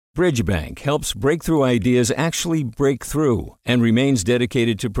Bridgebank helps breakthrough ideas actually break through and remains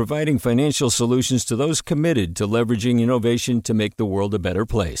dedicated to providing financial solutions to those committed to leveraging innovation to make the world a better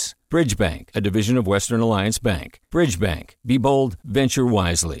place. Bridgebank, a division of Western Alliance Bank. Bridgebank. Be bold, venture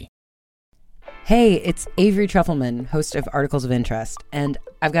wisely. Hey, it's Avery Trufelman, host of Articles of Interest, and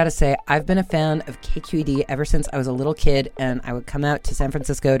I've got to say, I've been a fan of KQED ever since I was a little kid, and I would come out to San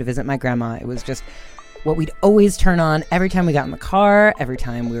Francisco to visit my grandma. It was just what we'd always turn on every time we got in the car, every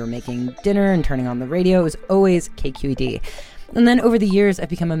time we were making dinner and turning on the radio. It was always KQED. And then over the years, I've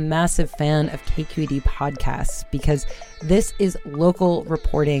become a massive fan of KQED podcasts because this is local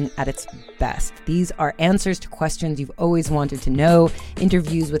reporting at its best. These are answers to questions you've always wanted to know,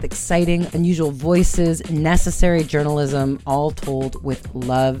 interviews with exciting, unusual voices, necessary journalism, all told with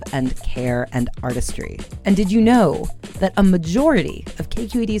love and care and artistry. And did you know that a majority of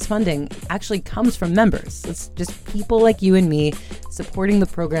KQED's funding actually comes from members? It's just people like you and me supporting the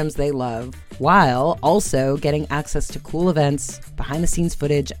programs they love, while also getting access to cool events, behind-the-scenes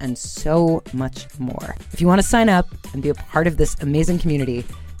footage, and so much more. If you want to sign up and be a part of this amazing community,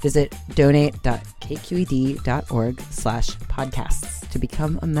 visit donate.kqed.org/podcasts to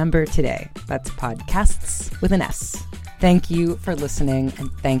become a member today. That's podcasts with an S. Thank you for listening, and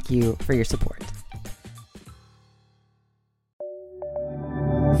thank you for your support.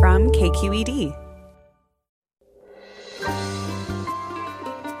 From KQED.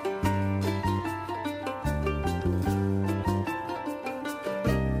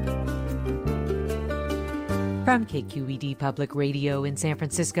 From KQED Public Radio in San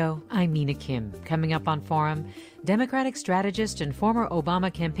Francisco, I'm Mina Kim. Coming up on Forum, Democratic strategist and former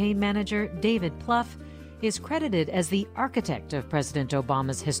Obama campaign manager David Plouffe is credited as the architect of President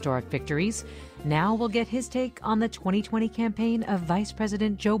Obama's historic victories. Now we'll get his take on the 2020 campaign of Vice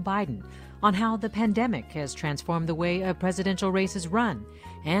President Joe Biden, on how the pandemic has transformed the way a presidential race is run,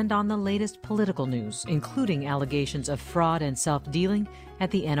 and on the latest political news, including allegations of fraud and self-dealing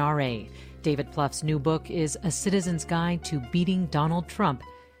at the NRA. David Plouffe's new book is A Citizen's Guide to Beating Donald Trump.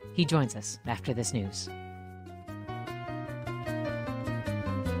 He joins us after this news.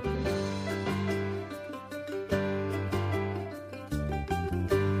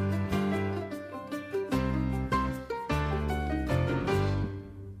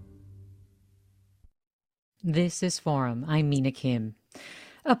 This is Forum. I'm Mina Kim.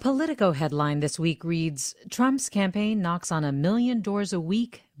 A Politico headline this week reads, Trump's campaign knocks on 1 million doors a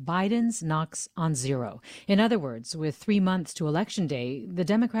week, Biden's knocks on 0. In other words, with 3 months to Election Day, the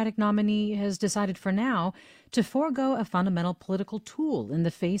Democratic nominee has decided for now to forego a fundamental political tool in the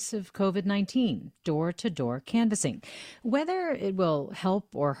face of COVID-19, door-to-door canvassing. Whether it will help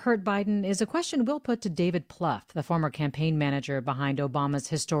or hurt Biden is a question we'll put to David Plouffe, the former campaign manager behind Obama's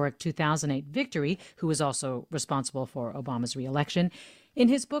historic 2008 victory, who was also responsible for Obama's reelection. In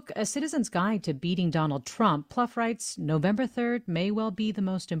his book, A Citizen's Guide to Beating Donald Trump, Plouffe writes, November 3rd may well be the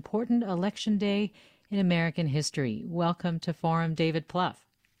most important election day in American history. Welcome to Forum, David Plouffe.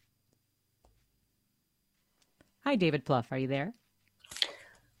 Hi, David Plouffe. Are you there?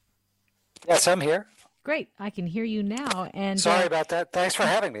 Yes, I'm here. Great. I can hear you now. And sorry about that. Thanks for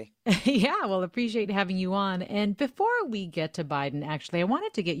having me. Yeah, well, appreciate having you on. And before we get to Biden, actually, I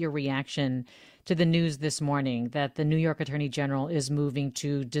wanted to get your reaction to the news this morning that the New York Attorney General is moving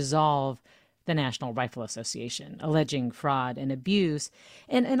to dissolve the National Rifle Association, alleging fraud and abuse,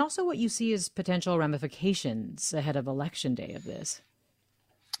 and also what you see as potential ramifications ahead of Election Day of this.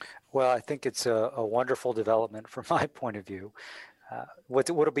 Well, I think it's a wonderful development from my point of view.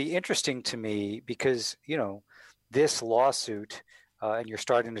 What'll be interesting to me, because, this lawsuit, and you're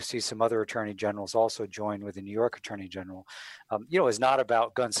starting to see some other attorney generals also join with the New York Attorney General, is not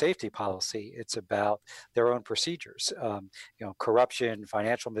about gun safety policy. It's about their own procedures, corruption,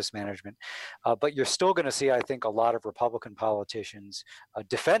 financial mismanagement. But you're still going to see, I think, a lot of Republican politicians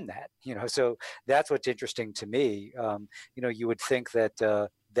defend that. So that's what's interesting to me. You would think that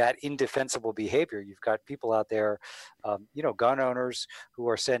that indefensible behavior. You've got people out there, gun owners who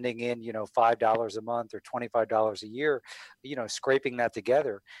are sending in, $5 a month or $25 a year, scraping that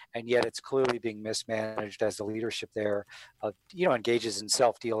together. And yet it's clearly being mismanaged as the leadership there, engages in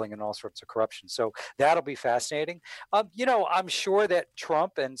self-dealing and all sorts of corruption. So that'll be fascinating. I'm sure that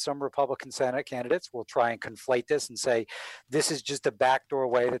Trump and some Republican Senate candidates will try and conflate this and say, this is just a backdoor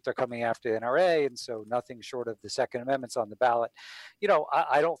way that they're coming after the NRA. And so nothing short of the Second Amendment's on the ballot.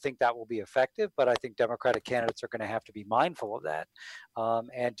 I don't think that will be effective, but I think Democratic candidates are going to have to be mindful of that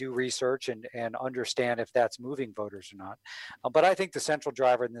and do research and understand if that's moving voters or not. But I think the central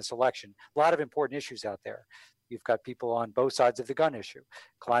driver in this election, a lot of important issues out there. You've got people on both sides of the gun issue,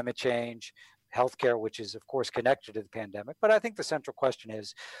 climate change, healthcare, which is, of course, connected to the pandemic. But I think the central question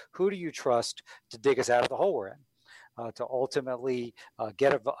is, who do you trust to dig us out of the hole we're in? To ultimately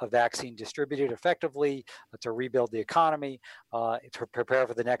get a vaccine distributed effectively, to rebuild the economy, to prepare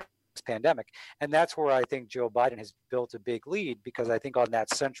for the next pandemic. And that's where I think Joe Biden has built a big lead, because I think on that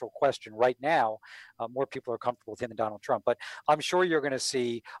central question right now, more people are comfortable with him than Donald Trump. But I'm sure you're going to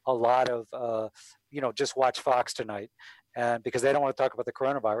see a lot of, just watch Fox tonight. And because they don't want to talk about the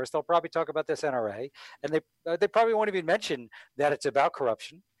coronavirus, they'll probably talk about this NRA, and they probably won't even mention that it's about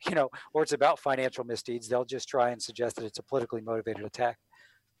corruption, or it's about financial misdeeds. They'll just try and suggest that it's a politically motivated attack.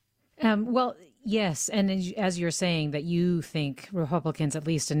 Well, yes. And as you're saying, that you think Republicans, at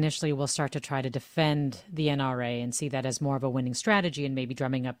least initially, will start to try to defend the NRA and see that as more of a winning strategy and maybe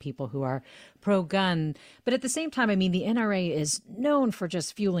drumming up people who are pro-gun. But at the same time, I mean, the NRA is known for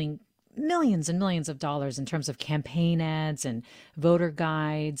just fueling millions and millions of dollars in terms of campaign ads and voter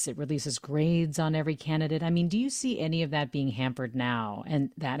guides. It releases grades on every candidate. I mean, do you see any of that being hampered now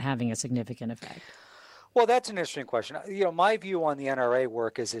and that having a significant effect? Well, that's an interesting question. My view on the NRA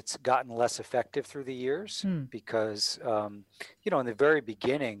work is it's gotten less effective through the years because, in the very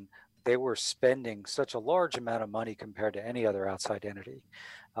beginning, they were spending such a large amount of money compared to any other outside entity,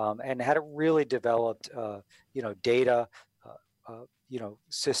 and had it really developed, data,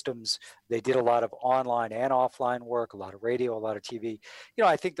 systems. They did a lot of online and offline work, a lot of radio, a lot of TV.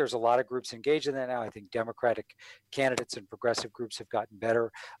 I think there's a lot of groups engaged in that now. I think Democratic candidates and progressive groups have gotten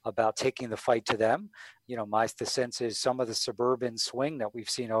better about taking the fight to them. The sense is some of the suburban swing that we've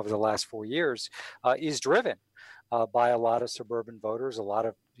seen over the last 4 years is driven by a lot of suburban voters, a lot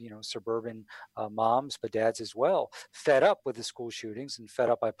of suburban moms, but dads as well, fed up with the school shootings and fed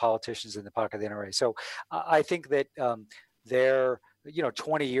up by politicians in the pocket of the NRA. So I think that they're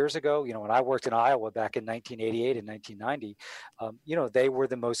 20 years ago, when I worked in Iowa back in 1988 and 1990, they were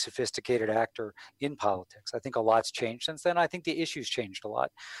the most sophisticated actor in politics. I think a lot's changed since then. I think the issues changed a lot.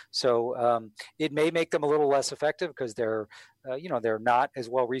 So it may make them a little less effective because they're not as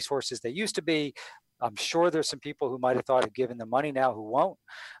well resourced as they used to be. I'm sure there's some people who might have thought of giving them money now who won't.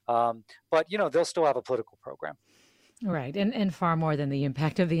 But they'll still have a political program. Right. And far more than the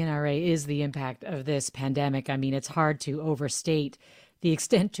impact of the NRA is the impact of this pandemic. I mean, it's hard to overstate the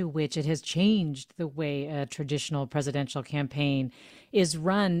extent to which it has changed the way a traditional presidential campaign is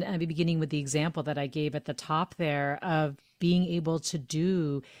run, beginning with the example that I gave at the top there of being able to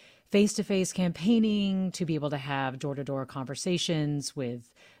do face-to-face campaigning, to be able to have door-to-door conversations with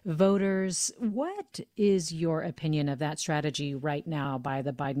voters. What is your opinion of that strategy right now by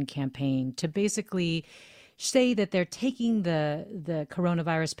the Biden campaign to basically say that they're taking the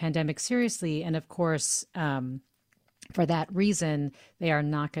coronavirus pandemic seriously, and of course, for that reason, they are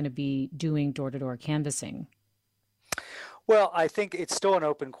not going to be doing door-to-door canvassing? Well, I think it's still an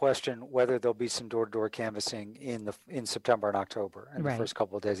open question whether there'll be some door-to-door canvassing in September and October and the first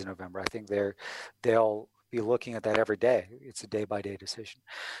couple of days of November. I think they'll be looking at that every day. It's a day-by-day decision.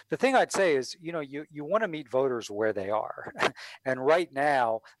 The thing I'd say is, you want to meet voters where they are. And right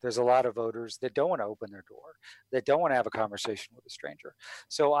now, there's a lot of voters that don't want to open their door, that don't want to have a conversation with a stranger.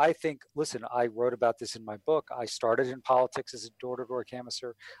 So I think, listen, I wrote about this in my book. I started in politics as a door-to-door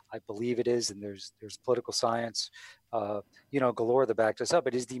canvasser. I believe it is, and there's political science, galore that backed us up.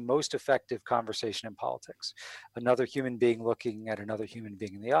 It is the most effective conversation in politics. Another human being looking at another human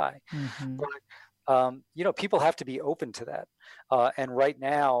being in the eye. Mm-hmm. But people have to be open to that. And right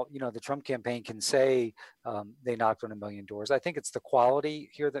now, the Trump campaign can say they knocked on 1 million doors. I think it's the quality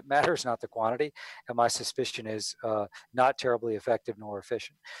here that matters, not the quantity. And my suspicion is not terribly effective nor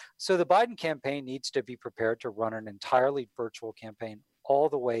efficient. So the Biden campaign needs to be prepared to run an entirely virtual campaign all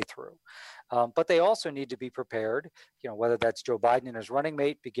the way through. But they also need to be prepared, whether that's Joe Biden and his running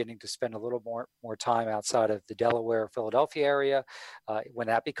mate beginning to spend a little more time outside of the Delaware, Philadelphia area, when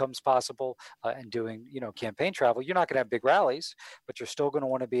that becomes possible, and doing, campaign travel. You're not going to have big rallies, but you're still going to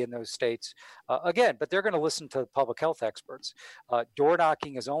want to be in those states again. But they're going to listen to public health experts. Door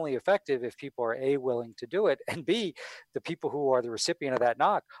knocking is only effective if people are A, willing to do it, and B, the people who are the recipient of that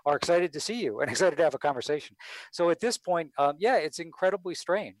knock are excited to see you and excited to have a conversation. So at this point, it's incredibly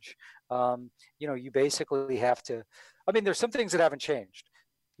strange. You basically have to, there's some things that haven't changed.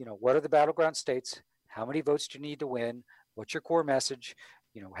 What are the battleground states? How many votes do you need to win? What's your core message?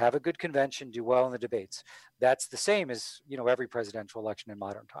 Have a good convention, do well in the debates. That's the same as, every presidential election in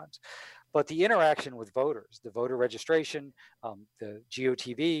modern times. But the interaction with voters, the voter registration, the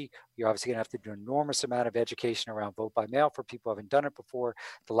GOTV, you're obviously going to have to do an enormous amount of education around vote by mail for people who haven't done it before,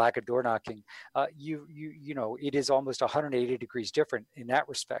 the lack of door knocking. It is almost 180 degrees different in that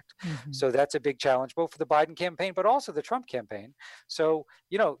respect. Mm-hmm. So that's a big challenge, both for the Biden campaign, but also the Trump campaign. So,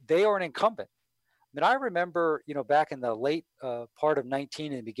 they are an incumbent. mean, I remember, back in the late part of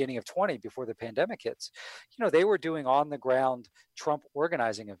 19 and the beginning of 20, before the pandemic hits, they were doing on the ground Trump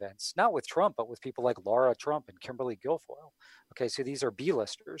organizing events, not with Trump, but with people like Laura Trump and Kimberly Guilfoyle. Okay, so these are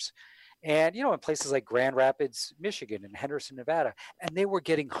B-listers. And, in places like Grand Rapids, Michigan, and Henderson, Nevada, and they were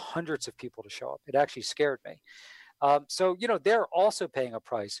getting hundreds of people to show up. It actually scared me. So, they're also paying a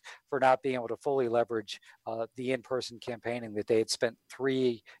price for not being able to fully leverage the in-person campaigning that they had spent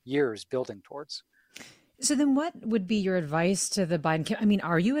 3 years building towards. So then what would be your advice to the Biden? I mean,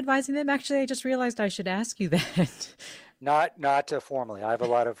 are you advising them? Actually, I just realized I should ask you that. Not formally. I have a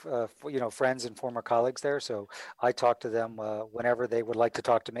lot of friends and former colleagues there, so I talk to them whenever they would like to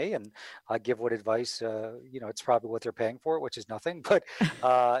talk to me, and I give what advice. It's probably what they're paying for, which is nothing. But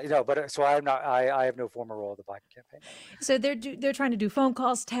so I'm not. I have no formal role in the Biden campaign. So they're trying to do phone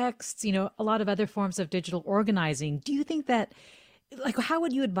calls, texts, a lot of other forms of digital organizing. Do you think that, how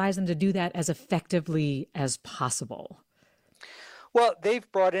would you advise them to do that as effectively as possible? Well, they've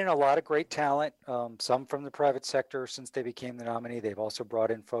brought in a lot of great talent, some from the private sector since they became the nominee. They've also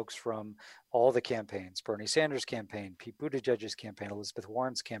brought in folks from all the campaigns, Bernie Sanders' campaign, Pete Buttigieg's campaign, Elizabeth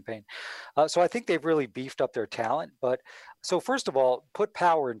Warren's campaign. So I think they've really beefed up their talent. But so first of all, put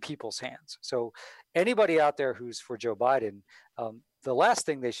power in people's hands. So anybody out there who's for Joe Biden, the last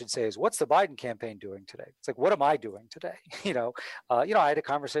thing they should say is, what's the Biden campaign doing today? It's like, what am I doing today? I had a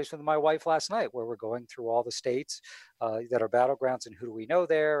conversation with my wife last night where we're going through all the states that are battlegrounds and who do we know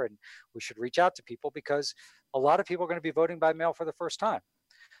there. And we should reach out to people because a lot of people are going to be voting by mail for the first time.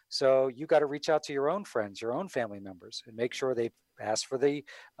 So you got to reach out to your own friends, your own family members, and make sure they ask for the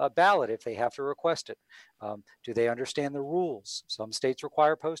ballot if they have to request it. Do they understand the rules? Some states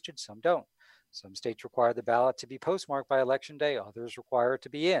require postage, some don't. Some states require the ballot to be postmarked by Election Day. Others require it to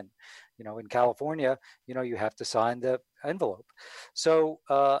be in. In California, you have to sign the envelope. So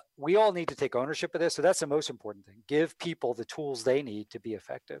we all need to take ownership of this. So that's the most important thing. Give people the tools they need to be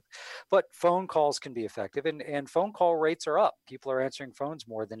effective. But phone calls can be effective, and phone call rates are up. People are answering phones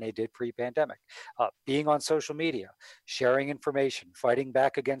more than they did pre-pandemic. Being on social media, sharing information, fighting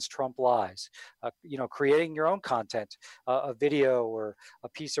back against Trump lies, creating your own content, a video or a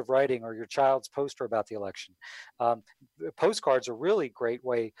piece of writing or your child's poster about the election. Postcards are a really great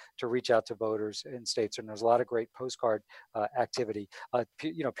way to reach out to voters in states, and there's a lot of great postcard activity.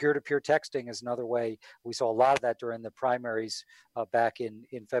 Peer-to-peer texting is another way. We saw a lot of that during the primaries back in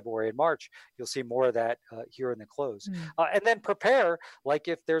February and March. You'll see more of that here in the close. And then prepare, like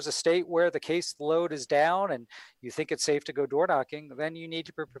if there's a state where the case load is down and you think it's safe to go door knocking, then you need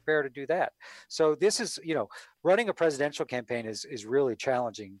to be prepared to do that. So this is, running a presidential campaign is really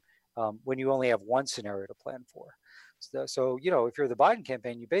challenging when you only have one scenario to plan for. So, if you're the Biden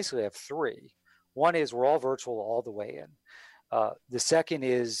campaign, you basically have three. One is we're all virtual all the way in. The second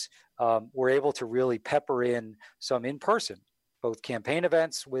is we're able to really pepper in some in-person, both campaign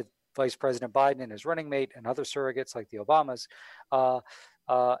events with Vice President Biden and his running mate and other surrogates like the Obamas,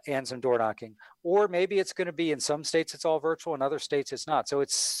 and some door knocking. Or maybe it's going to be in some states it's all virtual, in other states it's not. So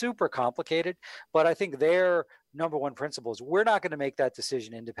it's super complicated. But I think their number one principle is we're not going to make that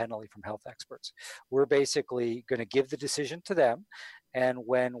decision independently from health experts. We're basically going to give the decision to them. And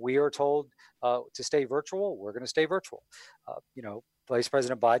when we are told to stay virtual, we're going to stay virtual. Vice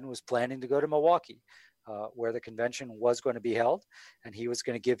President Biden was planning to go to Milwaukee, where the convention was going to be held, and he was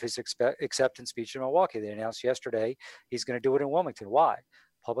going to give his acceptance speech in Milwaukee. They announced yesterday he's going to do it in Wilmington. Why?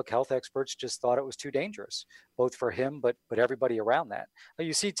 Public health experts just thought it was too dangerous, both for him, but everybody around that.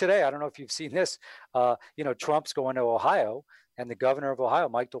 You see today, I don't know if you've seen this, Trump's going to Ohio, and the governor of Ohio,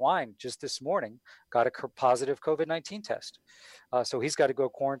 Mike DeWine, just this morning got a positive COVID-19 test. So he's got to go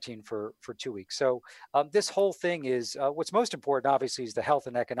quarantine for 2 weeks. So this whole thing is what's most important, obviously, is the health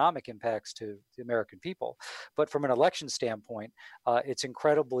and economic impacts to the American people. But from an election standpoint, it's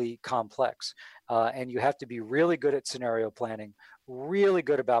incredibly complex. And you have to be really good at scenario planning, really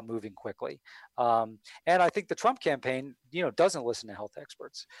good about moving quickly. And I think the Trump campaign, doesn't listen to health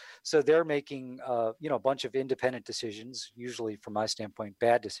experts. So they're making, a bunch of independent decisions, usually from my standpoint,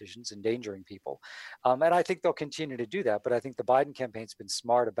 bad decisions, endangering people. And I think they'll continue to do that. But I think the Biden campaign's been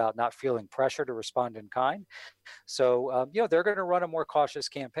smart about not feeling pressure to respond in kind. So, they're going to run a more cautious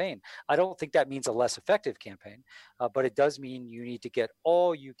campaign. I don't think that means a less effective campaign, but it does mean you need to get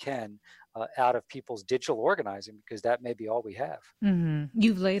all you can out of people's digital organizing, because that may be all we have. Mm-hmm.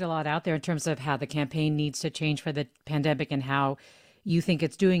 You've laid a lot out there in terms of how the campaign needs to change for the pandemic and how you think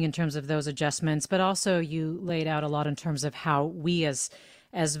it's doing in terms of those adjustments, but also you laid out a lot in terms of how we as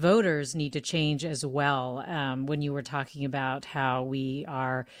voters need to change as well. When you were talking about how we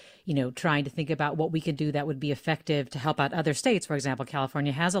are, trying to think about what we could do that would be effective to help out other states. For example,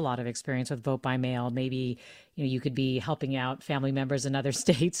 California has a lot of experience with vote by mail. Maybe, you could be helping out family members in other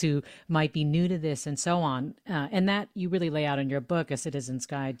states who might be new to this and so on. And that you really lay out in your book, A Citizen's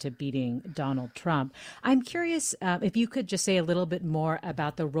Guide to Beating Donald Trump. I'm curious if you could just say a little bit more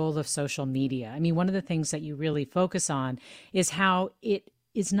about the role of social media. I mean, one of the things that you really focus on is how it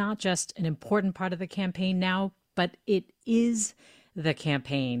is not just an important part of the campaign now, but it is the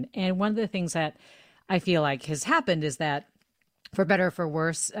campaign. And one of the things that I feel like has happened is that, for better or for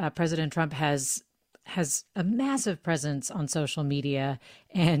worse, President Trump has a massive presence on social media,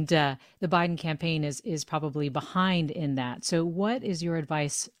 and the Biden campaign is probably behind in that. So what is your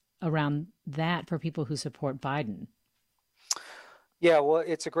advice around that for people who support Biden? Yeah, well,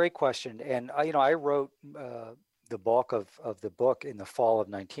 it's a great question. And, I wrote the bulk of the book in the fall of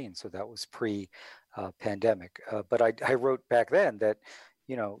 19. So that was pre-pandemic. But I wrote back then that,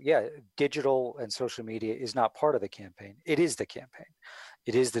 digital and social media is not part of the campaign. It is the campaign.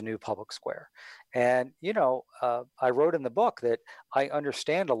 It is the new public square. And, I wrote in the book that I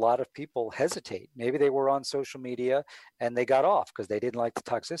understand a lot of people hesitate. Maybe they were on social media and they got off because they didn't like the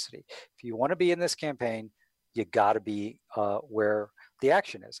toxicity. If you want to be in this campaign, you got to be where the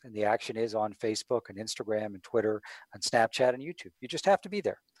action is. And the action is on Facebook and Instagram and Twitter and Snapchat and YouTube. You just have to be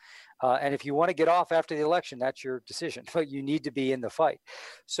there. And if you want to get off after the election, that's your decision. But you need to be in the fight.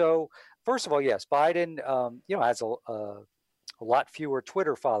 So first of all, yes, Biden, has a lot fewer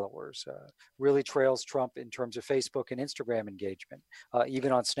Twitter followers, really trails Trump in terms of Facebook and Instagram engagement,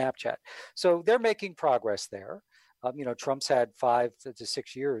 even on Snapchat. So they're making progress there. Trump's had 5 to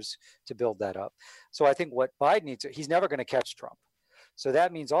 6 years to build that up. So I think what Biden needs, he's never going to catch Trump. So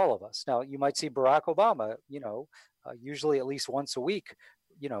that means all of us. Now, you might see Barack Obama, usually at least once a week,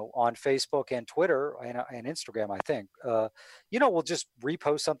 on Facebook and Twitter and Instagram, I think, we'll just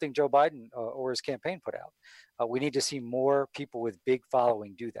repost something Joe Biden or his campaign put out. We need to see more people with big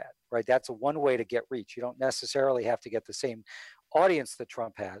following do that, right? That's one way to get reach. You don't necessarily have to get the same audience that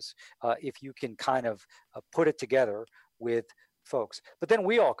Trump has if you can kind of put it together with folks. But then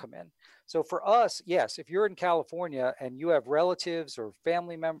we all come in. So for us, yes, if you're in California and you have relatives or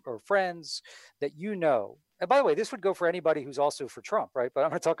family members or friends that and by the way, this would go for anybody who's also for Trump, right? But I'm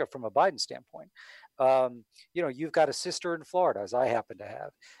going to talk from a Biden standpoint. You've got a sister in Florida, as I happen to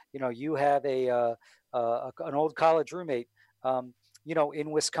have. You have an old college roommate,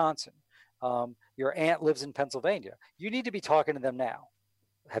 in Wisconsin. Your aunt lives in Pennsylvania. You need to be talking to them now.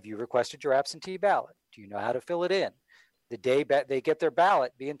 Have you requested your absentee ballot? Do you know how to fill it in? The day they get their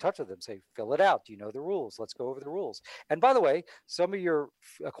ballot, be in touch with them. Say, fill it out. Do you know the rules? Let's go over the rules. And by the way, some of your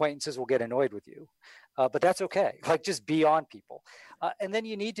acquaintances will get annoyed with you, but that's okay. Like, just be on people. And then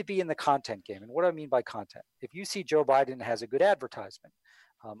you need to be in the content game. And what do I mean by content? If you see Joe Biden has a good advertisement,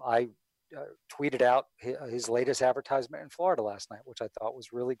 I tweeted out his latest advertisement in Florida last night, which I thought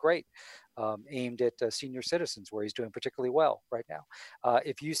was really great, aimed at senior citizens, where he's doing particularly well right now.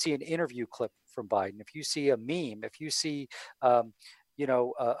 If you see an interview clip from Biden, if you see a meme, if you see, an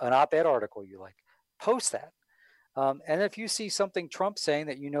op-ed article you like, post that. And if you see something Trump saying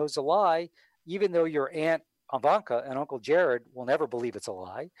that is a lie, even though your Aunt Ivanka and Uncle Jared will never believe it's a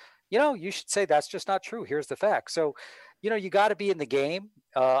lie, you should say that's just not true. Here's the fact. So, you got to be in the game.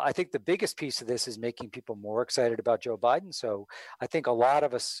 I think the biggest piece of this is making people more excited about Joe Biden. So I think a lot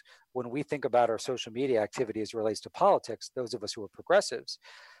of us, when we think about our social media activity as it relates to politics, those of us who are progressives,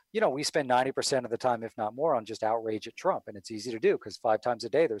 we spend 90% of the time, if not more, on just outrage at Trump. And it's easy to do because 5 times a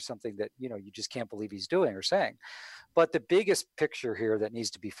day, there's something that, you just can't believe he's doing or saying. But the biggest picture here that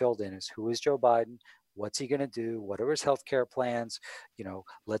needs to be filled in is, who is Joe Biden? What's he going to do? What are his healthcare plans?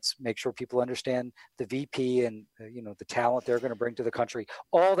 Let's make sure people understand the VP and, the talent they're going to bring to the country.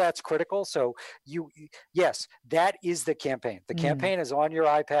 All that's critical. So yes, that is the campaign. The campaign is on your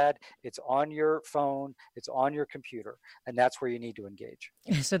iPad. It's on your phone. It's on your computer. And that's where you need to engage.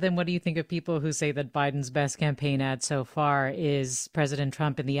 So then what do you think of people who say that Biden's best campaign ad so far is President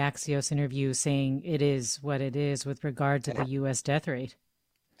Trump in the Axios interview saying it is what it is with regard to the U.S. death rate?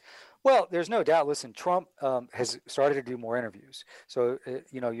 Well, there's no doubt. Listen, Trump has started to do more interviews. So,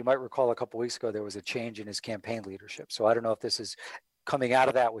 you might recall a couple of weeks ago, there was a change in his campaign leadership. So I don't know if this is coming out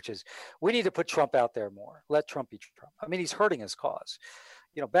of that, which is, we need to put Trump out there more. Let Trump be Trump. I mean, he's hurting his cause.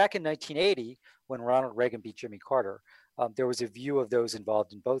 Back in 1980, when Ronald Reagan beat Jimmy Carter, there was a view of those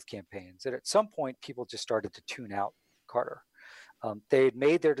involved in both campaigns that at some point people just started to tune out Carter. They had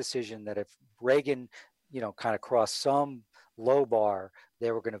made their decision that if Reagan, kind of crossed some low bar,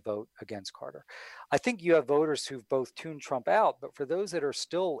 they were going to vote against Carter. I think you have voters who've both tuned Trump out, but for those that are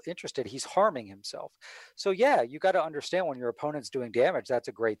still interested, he's harming himself. So yeah, you got to understand when your opponent's doing damage, that's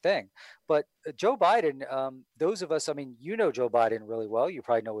a great thing. But Joe Biden, those of us, I mean, you know Joe Biden really well. You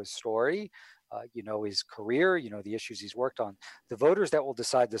probably know his story. You know his career, you know the issues he's worked on. The voters that will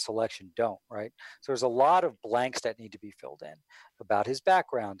decide this election don't, right? So there's a lot of blanks that need to be filled in about his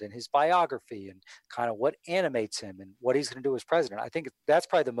background and his biography and kind of what animates him and what he's going to do as president. I think that's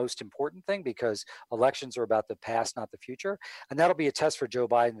probably the most important thing, because elections are about the past, not the future. And that'll be a test for Joe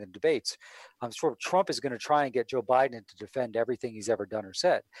Biden in the debates. I'm sure Trump is going to try and get Joe Biden to defend everything he's ever done or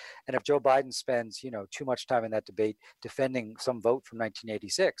said. And if Joe Biden spends, you know, too much time in that debate defending some vote from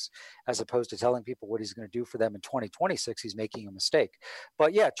 1986, as opposed to telling people what he's going to do for them in 2026, he's making a mistake.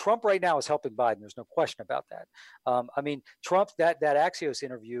 But yeah, Trump right now is helping Biden. There's no question about that. I mean, Trump, that Axios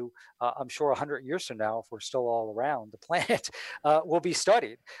interview, I'm sure 100 years from now, if we're still all around the planet, will be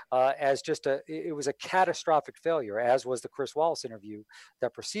studied as just it was a catastrophic failure, as was the Chris Wallace interview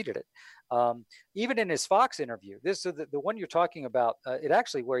that preceded it. Even in his Fox interview, the one you're talking about, it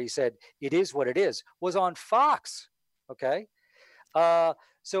actually, where he said, "It is what it is," was on Fox. Okay.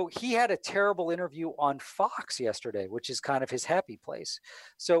 So he had a terrible interview on Fox yesterday, which is kind of his happy place.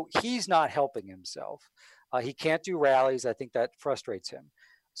 So he's not helping himself. He can't do rallies. I think that frustrates him.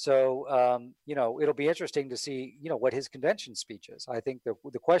 So, you know, it'll be interesting to see, you know, what his convention speech is. I think the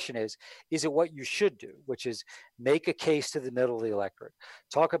question is it what you should do, which is make a case to the middle of the electorate,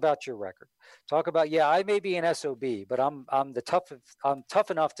 talk about your record, talk about, yeah, I may be an SOB, but I'm tough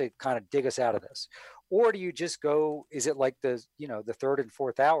enough to kind of dig us out of this. Or do you just go, is it like the third and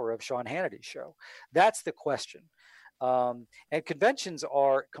fourth hour of Sean Hannity's show? That's the question. And conventions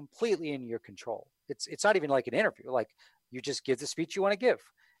are completely in your control. It's not even like an interview. Like, you just give the speech you want to give,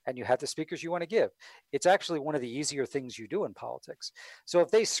 and you have the speakers you want to give. It's actually one of the easier things you do in politics. So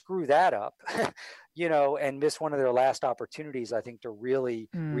if they screw that up, you know, and miss one of their last opportunities, I think, to really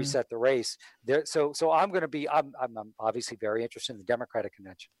reset the race. So I'm obviously very interested in the Democratic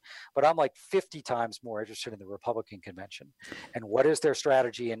convention, but I'm like 50 times more interested in the Republican convention, and what is their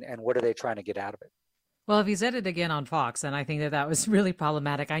strategy, and what are they trying to get out of it? Well, if he said it again on Fox, then I think that was really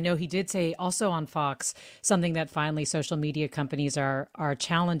problematic. I know he did say also on Fox something that finally social media companies are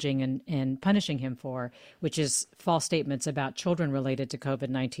challenging and punishing him for, which is false statements about children related to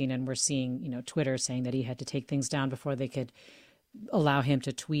COVID-19. And we're seeing, you know, Twitter saying that he had to take things down before they could allow him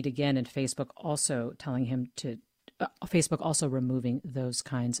to tweet again, and Facebook also telling him to Facebook also removing those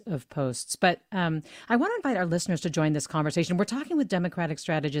kinds of posts. But I want to invite our listeners to join this conversation. We're talking with Democratic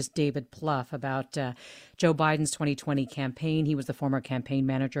strategist David Plouffe about Joe Biden's 2020 campaign. He was the former campaign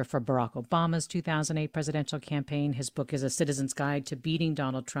manager for Barack Obama's 2008 presidential campaign. His book is A Citizen's Guide to Beating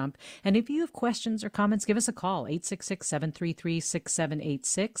Donald Trump. And if you have questions or comments, give us a call,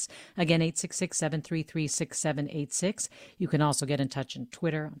 866-733-6786. Again, 866-733-6786. You can also get in touch on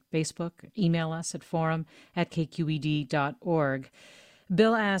Twitter, on Facebook, email us at forum@kqed.org.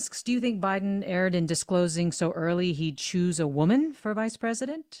 Bill asks, do you think Biden erred in disclosing so early he'd choose a woman for vice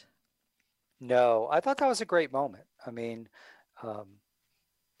president? No, I thought that was a great moment. I mean,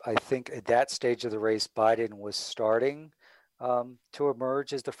 I think at that stage of the race, Biden was starting to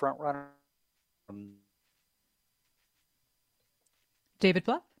emerge as the front runner. David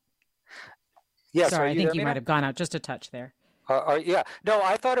Plouffe? Yes. Sorry, I think you might have gone out just a touch there. Yeah. No,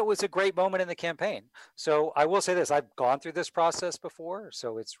 I thought it was a great moment in the campaign. So I will say this, I've gone through this process before,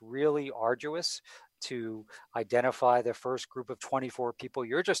 so it's really arduous to identify the first group of 24 people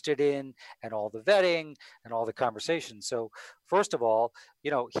you're interested in, and all the vetting and all the conversations. So first of all,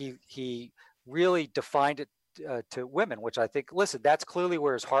 you know, he really defined it to women, which I think, listen, that's clearly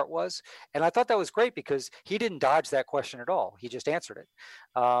where his heart was. And I thought that was great, because he didn't dodge that question at all. He just answered it.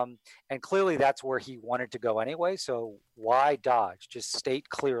 And clearly that's where he wanted to go anyway. So why dodge? Just state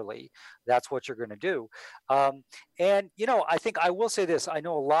clearly that's what you're going to do. And, you know, I think I will say this. I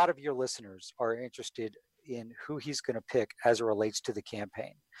know a lot of your listeners are interested in who he's going to pick as it relates to the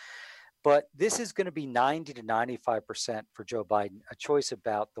campaign. But this is going to be 90 to 95% for Joe Biden, a choice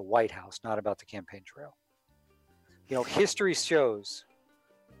about the White House, not about the campaign trail. You know, history shows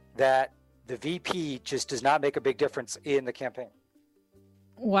that the VP just does not make a big difference in the campaign.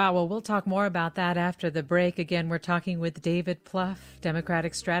 Wow. Well, we'll talk more about that after the break. Again, we're talking with David Plouffe,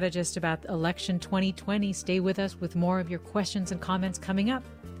 Democratic strategist, about election 2020. Stay with us with more of your questions and comments coming up.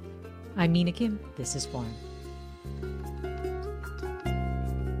 I'm Mina Kim. This is Forum.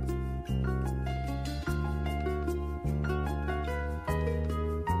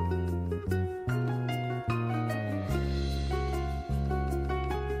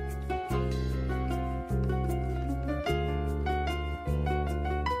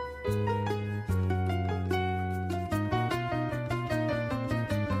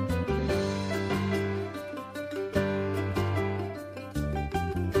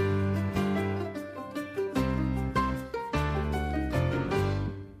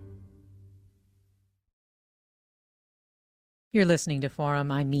 You're listening to Forum.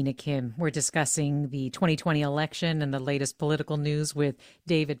 I'm Mina Kim. We're discussing the 2020 election and the latest political news with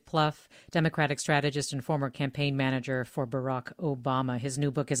David Plouffe, Democratic strategist and former campaign manager for Barack Obama. His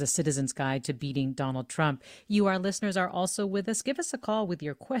new book is A Citizen's Guide to Beating Donald Trump. You, our listeners, are also with us. Give us a call with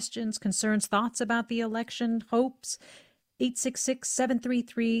your questions, concerns, thoughts about the election, hopes.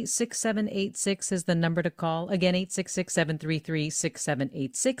 866-733-6786 is the number to call. Again,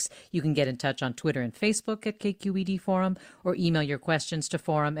 866-733-6786. You can get in touch on Twitter and Facebook at KQED Forum or email your questions to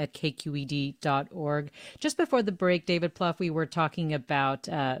forum@kqed.org. Just before the break, David Plouffe, we were talking about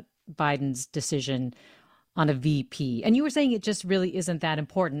Biden's decision on a VP. And you were saying it just really isn't that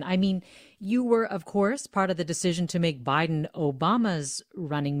important. I mean, you were, of course, part of the decision to make Biden Obama's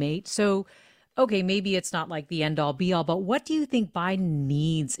running mate. So okay, maybe it's not like the end-all, be-all, but what do you think Biden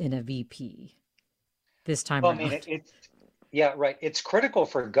needs in a VP this time around? I mean, yeah, right. It's critical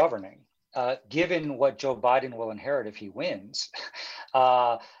for governing, given what Joe Biden will inherit if he wins.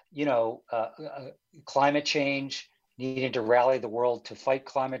 Climate change, needing to rally the world to fight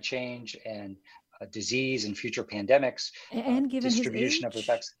climate change and disease and future pandemics, and given distribution his age, of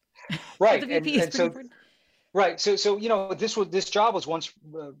effects. Right, and so. Right. So this job was once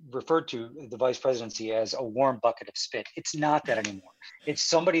referred to, the vice presidency, as a warm bucket of spit. It's not that anymore. It's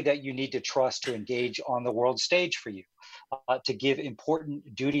somebody that you need to trust to engage on the world stage for you, to give important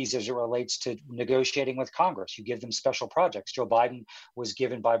duties as it relates to negotiating with Congress. You give them special projects. Joe Biden was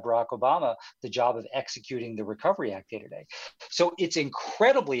given by Barack Obama the job of executing the Recovery Act day-to-day. So it's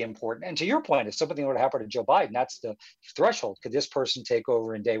incredibly important. And to your point, if something would happen to Joe Biden, that's the threshold. Could this person take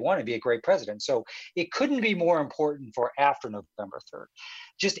over in day one and be a great president? So it couldn't be more important for after November 3rd.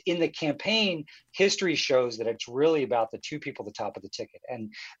 Just in the campaign, history shows that it's really about the two people at the top of the ticket.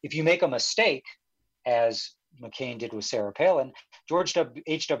 And if you make a mistake, as McCain did with Sarah Palin, George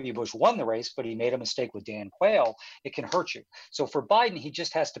H.W. Bush won the race, but he made a mistake with Dan Quayle. It can hurt you. So for Biden, he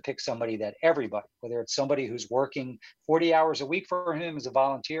just has to pick somebody that everybody, whether it's somebody who's working 40 hours a week for him as a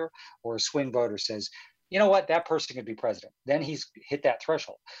volunteer or a swing voter, says, you know what, that person could be president. Then he's hit that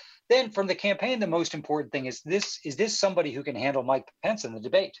threshold. Then from the campaign, the most important thing is this somebody who can handle Mike Pence in the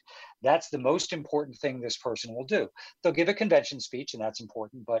debate? That's the most important thing this person will do. They'll give a convention speech, and that's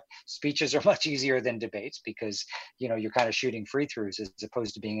important, but speeches are much easier than debates because, you're kind of shooting free throws as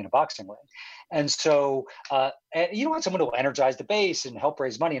opposed to being in a boxing ring. And so you don't want someone who will energize the base and help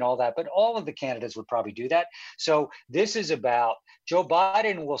raise money and all that, but all of the candidates would probably do that. So this is about, Joe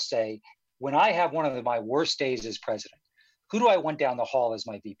Biden will say, when I have one of my worst days as president, who do I want down the hall as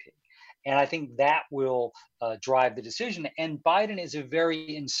my VP? And I think that will drive the decision. And Biden is a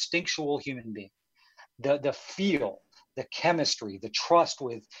very instinctual human being. The feel, the chemistry, the trust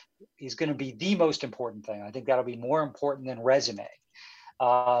with is going to be the most important thing. I think that'll be more important than resume.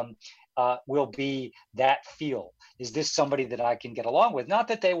 Will be that feel. Is this somebody that I can get along with? Not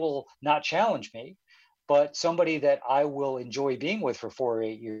that they will not challenge me, but somebody that I will enjoy being with for 4 or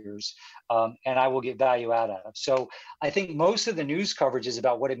 8 years, and I will get value out of. So I think most of the news coverage is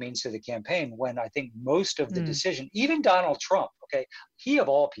about what it means to the campaign, when I think most of the decision, even Donald Trump, okay, he of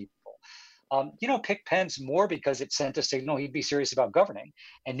all people, picked Pence more because it sent a signal he'd be serious about governing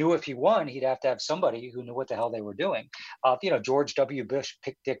and knew if he won, he'd have to have somebody who knew what the hell they were doing. George W. Bush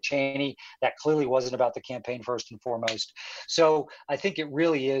picked Dick Cheney. That clearly wasn't about the campaign first and foremost. So I think it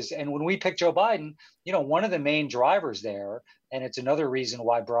really is. And when we picked Joe Biden, one of the main drivers there, and it's another reason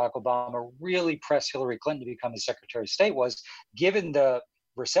why Barack Obama really pressed Hillary Clinton to become his Secretary of State, was given the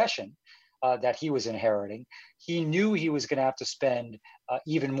recession that he was inheriting, he knew he was going to have to spend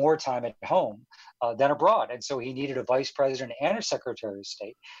even more time at home than abroad. And so he needed a vice president and a secretary of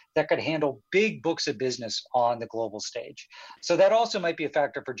state that could handle big books of business on the global stage. So that also might be a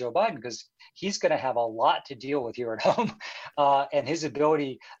factor for Joe Biden, because he's going to have a lot to deal with here at home. And his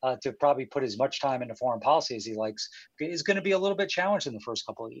ability to probably put as much time into foreign policy as he likes is going to be a little bit challenged in the first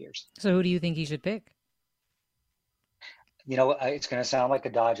couple of years. So who do you think he should pick? It's going to sound like a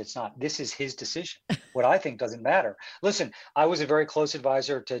dodge. It's not. This is his decision. What I think doesn't matter. Listen, I was a very close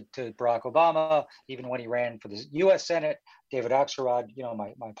advisor to Barack Obama, even when he ran for the U.S. Senate. David Axelrod,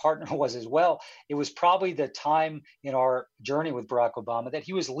 my partner was as well. It was probably the time in our journey with Barack Obama that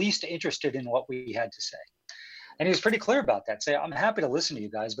he was least interested in what we had to say. And he was pretty clear about that. Say, I'm happy to listen to you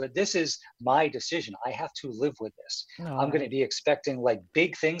guys, but this is my decision. I have to live with this. No. I'm going to be expecting like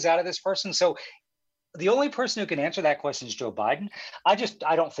big things out of this person. So the only person who can answer that question is Joe Biden. I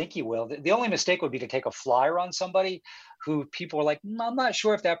don't think he will. The only mistake would be to take a flyer on somebody who people are like, I'm not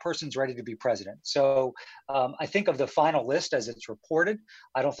sure if that person's ready to be president. So I think of the final list as it's reported,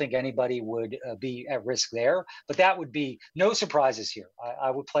 I don't think anybody would be at risk there. But that would be no surprises here.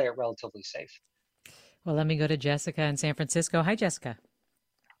 I would play it relatively safe. Well, let me go to Jessica in San Francisco. Hi, Jessica.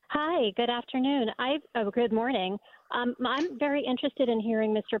 Hi, good afternoon. Good morning. I'm very interested in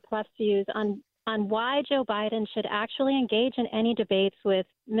hearing Mr. Pluff's views on why Joe Biden should actually engage in any debates with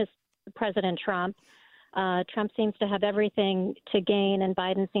President Trump. Trump seems to have everything to gain, and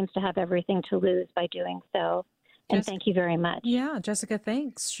Biden seems to have everything to lose by doing so. And thank you very much. Yeah, Jessica,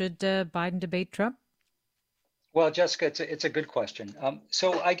 thanks. Should Biden debate Trump? Well, Jessica, it's a good question.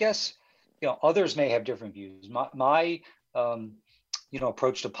 So I guess others may have different views. My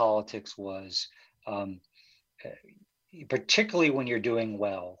approach to politics was, particularly when you're doing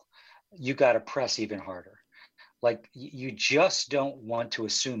well, you got to press even harder. Like you just don't want to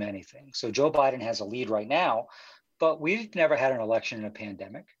assume anything. So Joe Biden has a lead right now, but we've never had an election in a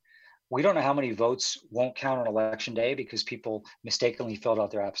pandemic. We don't know how many votes won't count on election day because people mistakenly filled out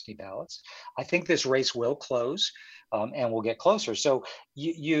their absentee ballots. I think this race will close and will get closer. So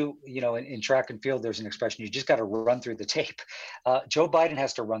in track and field, there's an expression, you just got to run through the tape. Joe Biden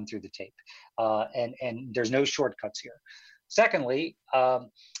has to run through the tape and there's no shortcuts here. Secondly,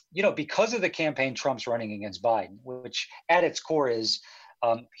 because of the campaign Trump's running against Biden, which at its core is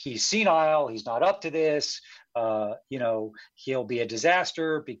he's senile, he's not up to this, he'll be a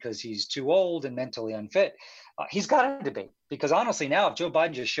disaster because he's too old and mentally unfit. He's got to debate because honestly now, if Joe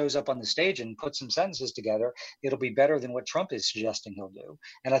Biden just shows up on the stage and puts some sentences together, it'll be better than what Trump is suggesting he'll do.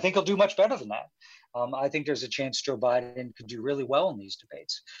 And I think he'll do much better than that. I think there's a chance Joe Biden could do really well in these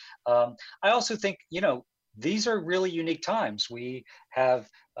debates. I also think, these are really unique times. We have,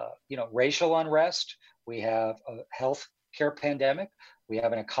 racial unrest. We have a health care pandemic. We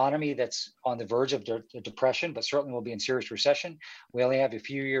have an economy that's on the verge of depression, but certainly will be in serious recession. We only have a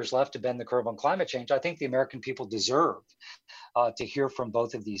few years left to bend the curve on climate change. I think the American people deserve to hear from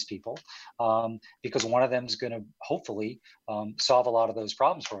both of these people because one of them is going to hopefully solve a lot of those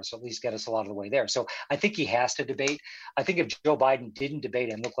problems for us, at least get us a lot of the way there. So I think he has to debate. I think if Joe Biden didn't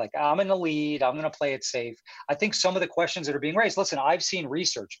debate and look like I'm in the lead, I'm going to play it safe. I think some of the questions that are being raised, listen, I've seen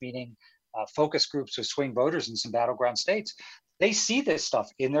research, meaning focus groups with swing voters in some battleground states. They see this stuff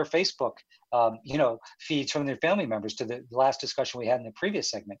in their Facebook, feeds from their family members to the last discussion we had in the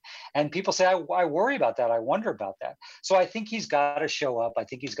previous segment. And people say, I worry about that. I wonder about that. So I think he's got to show up. I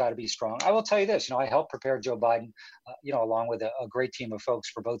think he's got to be strong. I will tell you this, I helped prepare Joe Biden, along with a great team of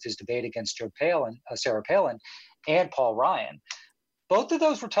folks for both his debate against Sarah Palin and Paul Ryan. Both of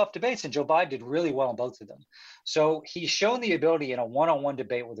those were tough debates, and Joe Biden did really well in both of them. So he's shown the ability in a one-on-one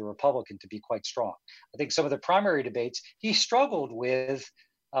debate with a Republican to be quite strong. I think some of the primary debates, he struggled with,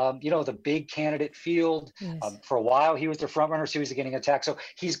 the big candidate field. Yes. For a while, he was the front runner, so he was getting attacked. So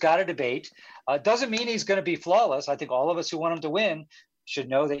he's got to debate. Doesn't mean he's going to be flawless. I think all of us who want him to win should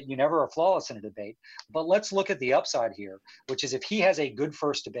know that you never are flawless in a debate. But let's look at the upside here, which is if he has a good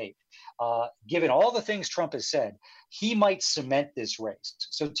first debate, given all the things Trump has said, he might cement this race.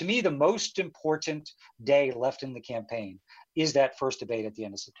 So to me, the most important day left in the campaign is that first debate at the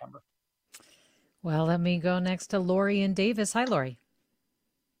end of September. Well, let me go next to Lori in Davis. Hi, Lori.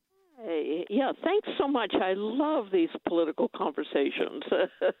 Hey, yeah, thanks so much. I love these political conversations.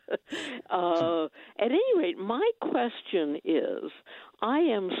 At any rate, my question is, I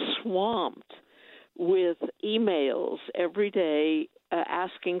am swamped with emails every day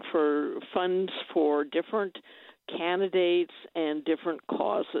asking for funds for different candidates and different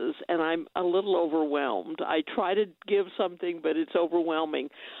causes, and I'm a little overwhelmed. I try to give something, but it's overwhelming.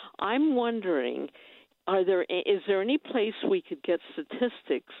 I'm wondering, is there any place we could get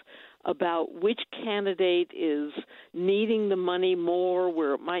statistics about which candidate is needing the money more,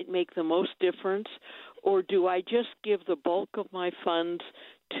 where it might make the most difference, or do I just give the bulk of my funds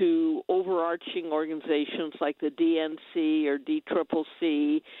to overarching organizations like the DNC or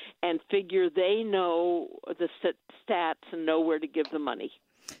DCCC and figure they know the stats and know where to give the money?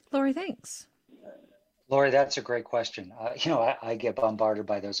 Lori, thanks. Lori, that's a great question. I get bombarded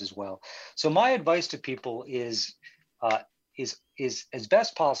by those as well. So my advice to people is as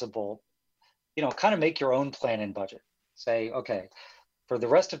best possible, kind of make your own plan and budget. Say, okay, for the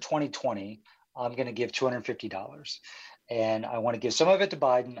rest of 2020, I'm going to give $250. And I want to give some of it to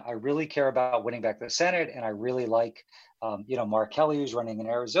Biden. I really care about winning back the Senate. And I really like, Mark Kelly, who's running in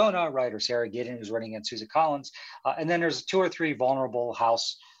Arizona, right? Or Sarah Gideon, who's running against Susan Collins. And then there's 2 or 3 vulnerable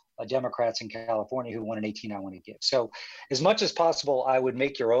House Democrats in California who won an 18 I want to give. So as much as possible, I would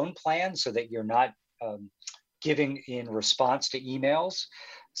make your own plan so that you're not giving in response to emails.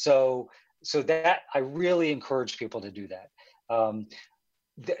 So that I really encourage people to do that.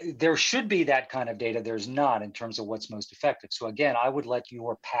 There should be that kind of data. There's not in terms of what's most effective. So again, I would let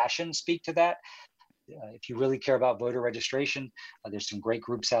your passion speak to that. If you really care about voter registration, there's some great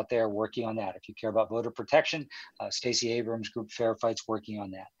groups out there working on that. If you care about voter protection, Stacey Abrams' group Fair Fight's working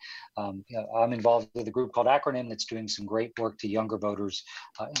on that. I'm involved with a group called Acronym that's doing some great work to younger voters,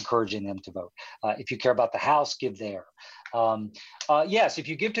 encouraging them to vote. If you care about the House, give there. Yes, if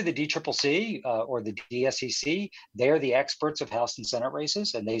you give to the DCCC or the DSCC, they're the experts of House and Senate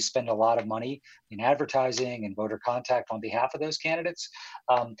races, and they spend a lot of money in advertising and voter contact on behalf of those candidates.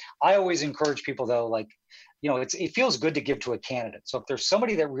 I always encourage people, though, like, it feels good to give to a candidate. So if there's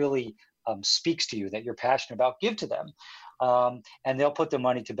somebody that really speaks to you, that you're passionate about, give to them. And they'll put the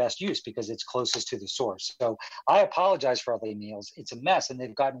money to best use because it's closest to the source. So I apologize for all the emails. It's a mess, and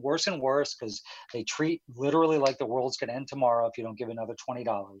they've gotten worse and worse because they treat literally like the world's going to end tomorrow if you don't give another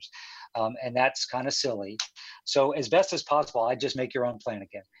 $20. And that's kind of silly. So as best as possible, I just make your own plan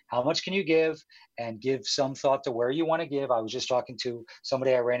again. How much can you give? And give some thought to where you want to give. I was just talking to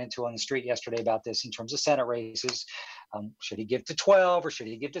somebody I ran into on the street yesterday about this in terms of Senate races. Should he give to 12 or should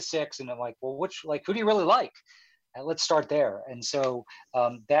he give to 6? And I'm like, well, who do you really like? Let's start there. And so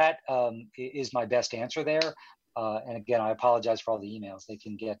that is my best answer there. And again, I apologize for all the emails. They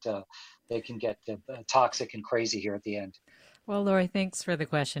can get toxic and crazy here at the end. Well, Lori, thanks for the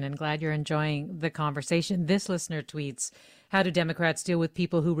question, and glad you're enjoying the conversation. This listener tweets, how do Democrats deal with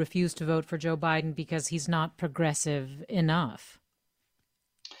people who refuse to vote for Joe Biden because he's not progressive enough?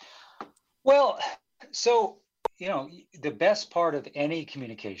 Well, so the best part of any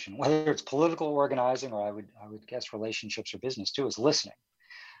communication, whether it's political organizing or I would guess relationships or business too, is listening.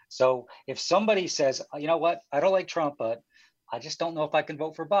 So if somebody says, you know what, I don't like Trump, but I just don't know if I can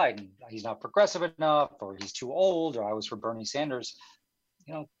vote for Biden. He's not progressive enough, or he's too old, or I was for Bernie Sanders.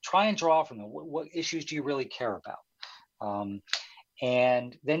 Try and draw from them. What issues do you really care about?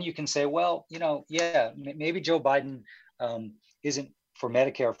 And then you can say, well, maybe Joe Biden isn't for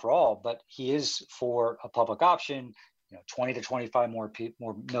Medicare for all, but he is for a public option. 20 to 25 more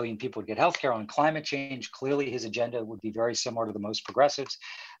million people would get healthcare. On climate change, clearly his agenda would be very similar to the most progressives.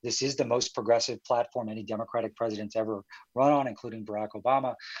 This is the most progressive platform any Democratic president's ever run on, including Barack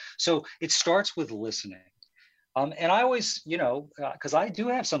Obama. So it starts with listening. And I always, because I do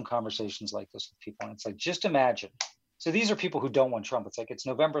have some conversations like this with people, and it's like, just imagine. So these are people who don't want Trump. It's like, it's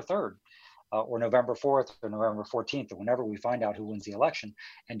November 3rd. Or November 4th or November 14th, or whenever we find out who wins the election,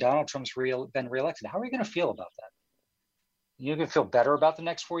 and Donald Trump's been reelected. How are you going to feel about that? You're going to feel better about the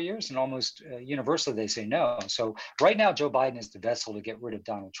next 4 years? And almost universally, they say no. So right now, Joe Biden is the vessel to get rid of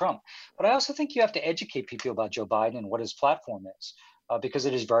Donald Trump. But I also think you have to educate people about Joe Biden and what his platform is, because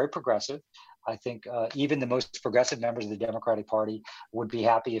it is very progressive. I think even the most progressive members of the Democratic Party would be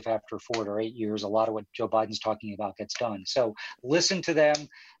happy if after 4 or 8 years, a lot of what Joe Biden's talking about gets done. So listen to them,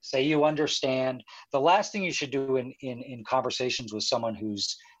 say you understand. The last thing you should do in conversations with someone who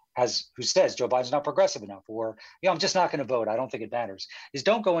says Joe Biden's not progressive enough, or I'm just not going to vote, I don't think it matters, is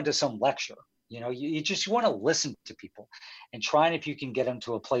don't go into some lecture. You just want to listen to people and try, and if you can get them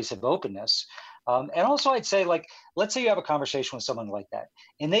to a place of openness. And also I'd say, like, let's say you have a conversation with someone like that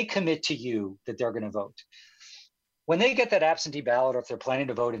and they commit to you that they're going to vote. When they get that absentee ballot, or if they're planning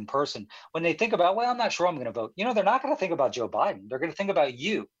to vote in person, when they think about, well, I'm not sure I'm going to vote, they're not going to think about Joe Biden. They're going to think about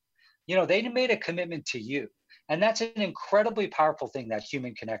you. They made a commitment to you. And that's an incredibly powerful thing, that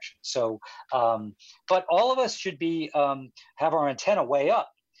human connection. So, but all of us should have our antenna way up,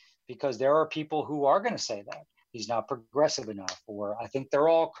 because there are people who are going to say that he's not progressive enough, or I think they're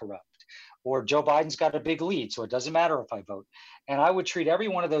all corrupt, or Joe Biden's got a big lead, so it doesn't matter if I vote. And I would treat every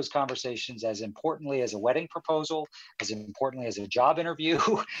one of those conversations as importantly as a wedding proposal, as importantly as a job interview,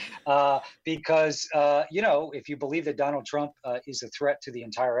 because, if you believe that Donald Trump is a threat to the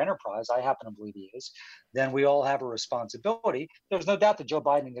entire enterprise, I happen to believe he is, then we all have a responsibility. There's no doubt that Joe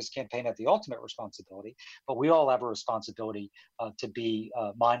Biden and his campaign have the ultimate responsibility, but we all have a responsibility to be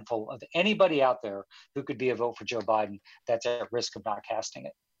mindful of anybody out there who could be a vote for Joe Biden that's at risk of not casting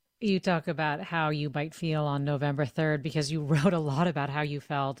it. You talk about how you might feel on November 3rd, because you wrote a lot about how you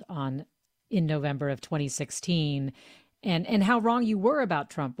felt in November of 2016 and how wrong you were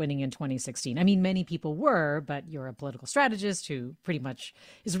about Trump winning in 2016. I mean, many people were, but you're a political strategist who pretty much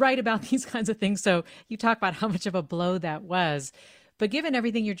is right about these kinds of things. So you talk about how much of a blow that was. But given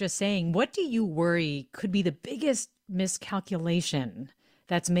everything you're just saying, what do you worry could be the biggest miscalculation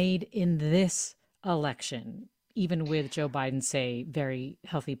that's made in this election, even with Joe Biden, say, very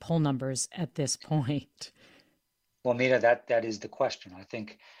healthy poll numbers at this point? Well, Mina, that is the question. I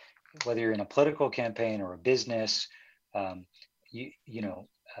think whether you're in a political campaign or a business,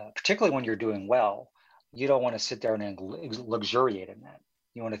 particularly when you're doing well, you don't want to sit there and luxuriate in that.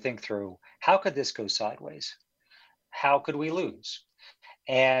 You want to think through, how could this go sideways? How could we lose?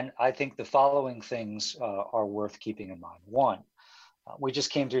 And I think the following things are worth keeping in mind. One, we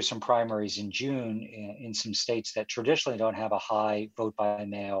just came through some primaries in June in some states that traditionally don't have a high vote by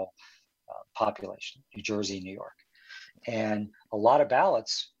mail population, New Jersey, New York. And a lot of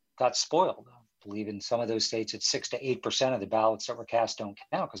ballots got spoiled. I believe in some of those states, it's 6 to 8% of the ballots that were cast don't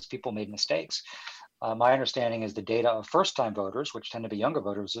count because people made mistakes. My understanding is the data of first-time voters, which tend to be younger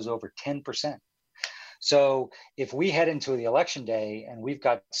voters, is over 10%. So if we head into the election day and we've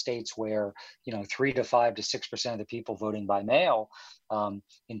got states where 3 to 5 to 6% of the people voting by mail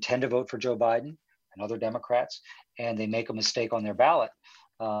intend to vote for Joe Biden and other Democrats, and they make a mistake on their ballot,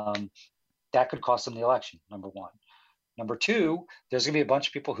 that could cost them the election. Number one. Number two, there's going to be a bunch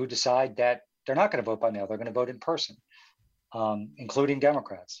of people who decide that they're not going to vote by mail; they're going to vote in person, including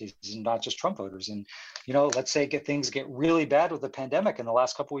Democrats. These are not just Trump voters. And let's say things get really bad with the pandemic in the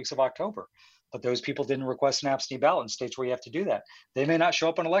last couple of weeks of October. But those people didn't request an absentee ballot in states where you have to do that. They may not show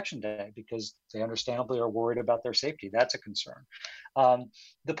up on election day because they understandably are worried about their safety. That's a concern.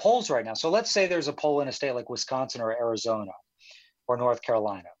 The polls right now. So let's say there's a poll in a state like Wisconsin or Arizona or North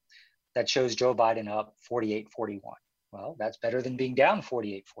Carolina that shows Joe Biden up 48-41. Well, that's better than being down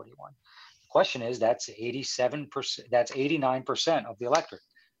 48-41. The question is, that's 87%, that's 89% of the electorate.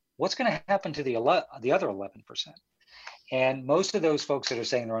 What's going to happen to the other 11%? And most of those folks that are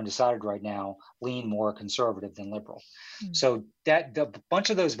saying they're undecided right now lean more conservative than liberal. Mm. So that the bunch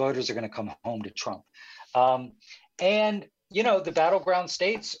of those voters are going to come home to Trump. And the battleground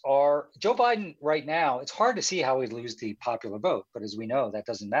states are Joe Biden right now. It's hard to see how he'd lose the popular vote, but as we know, that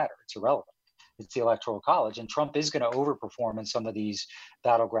doesn't matter. It's irrelevant. It's the Electoral College, and Trump is going to overperform in some of these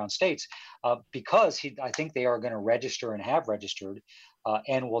battleground states because I think they are going to register and have registered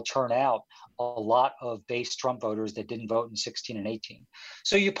and will turn out a lot of base Trump voters that didn't vote in 16 and 18.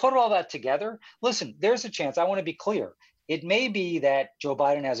 So you put all that together. Listen, there's a chance. I want to be clear. It may be that Joe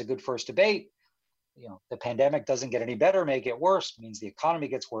Biden has a good first debate. The pandemic doesn't get any better, may get worse, means the economy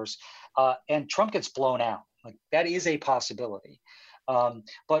gets worse, and Trump gets blown out. Like that is a possibility.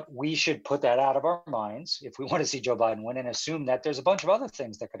 But we should put that out of our minds if we want to see Joe Biden win and assume that there's a bunch of other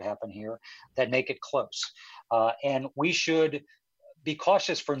things that could happen here that make it close. And we should be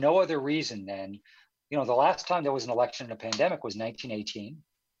cautious for no other reason than, the last time there was an election in a pandemic was 1918,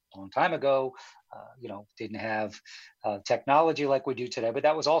 a long time ago. Didn't have technology like we do today, but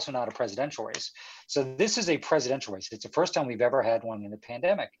that was also not a presidential race. So this is a presidential race. It's the first time we've ever had one in a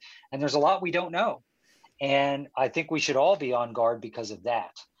pandemic. And there's a lot we don't know. And I think we should all be on guard because of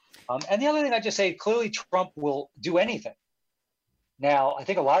that. And the other thing I just say, clearly Trump will do anything. Now, I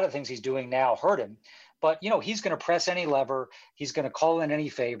think a lot of the things he's doing now hurt him, but he's going to press any lever. He's going to call in any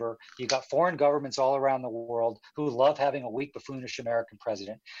favor. You've got foreign governments all around the world who love having a weak, buffoonish American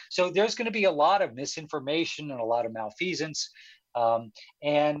president. So there's going to be a lot of misinformation and a lot of malfeasance.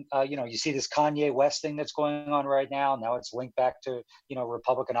 You see this Kanye West thing that's going on right now. Now it's linked back to,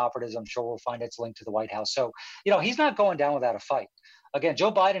 Republican operatives. I'm sure we'll find it's linked to the White House. So, he's not going down without a fight. Again,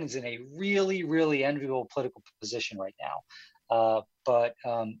 Joe Biden is in a really, really enviable political position right now. But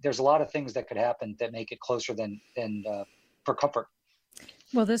there's a lot of things that could happen that make it closer than for comfort.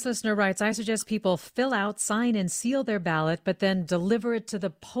 Well, this listener writes, I suggest people fill out, sign, and seal their ballot, but then deliver it to the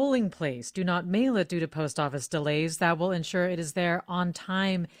polling place. Do not mail it due to post office delays. That will ensure it is there on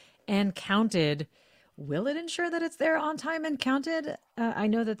time and counted. Will it ensure that it's there on time and counted? I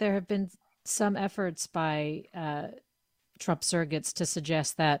know that there have been some efforts by Trump surrogates to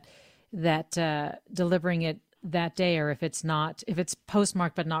suggest that delivering it that day, or if it's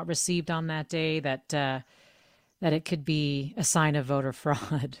postmarked but not received on that day, that it could be a sign of voter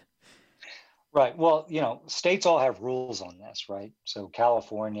fraud. Right. Well, states all have rules on this, right? So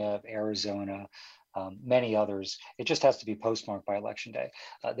California, Arizona, many others, it just has to be postmarked by Election Day.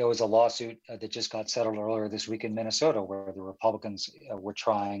 There was a lawsuit that just got settled earlier this week in Minnesota where the Republicans were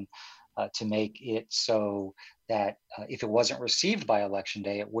trying to make it so that if it wasn't received by Election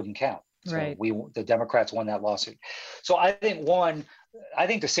Day, it wouldn't count. So right. The Democrats won that lawsuit. So I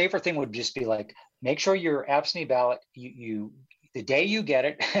think the safer thing would just be like, make sure your absentee ballot, you the day you get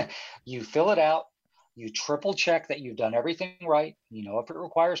it, you fill it out, you triple check that you've done everything right. If it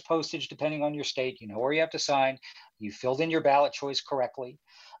requires postage, depending on your state, where you have to sign, you filled in your ballot choice correctly,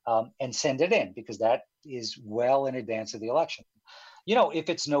 and send it in because that is well in advance of the election. If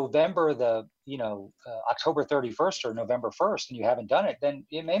it's November October 31st or November 1st and you haven't done it, then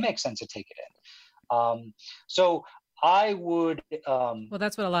it may make sense to take it in. So I would. Well,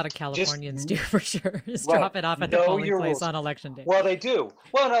 that's what a lot of Californians do for sure, is drop it off at the polling place rules on Election Day. Well, they do.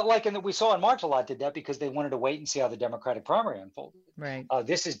 Well, we saw in March a lot did that because they wanted to wait and see how the Democratic primary unfolded. Right.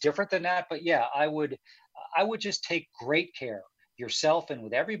 This is different than that. But yeah, I would just take great care. yourself and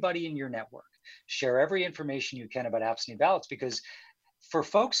with everybody in your network. Share every information you can about absentee ballots, because for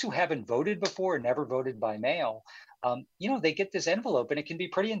folks who haven't voted before and never voted by mail, they get this envelope and it can be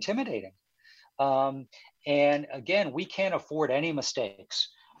pretty intimidating. And again, we can't afford any mistakes.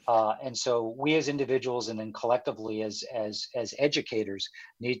 And so we as individuals and then collectively as educators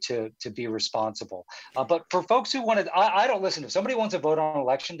need to be responsible. But for folks who want to, I don't listen. If somebody wants to vote on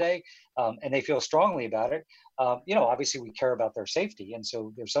election day and they feel strongly about it, obviously we care about their safety. And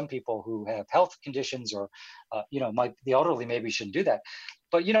so there's some people who have health conditions or, the elderly maybe shouldn't do that.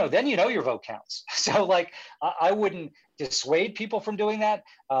 But, then your vote counts. So I wouldn't dissuade people from doing that.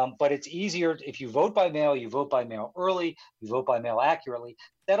 But it's easier if you vote by mail, you vote by mail early, you vote by mail accurately.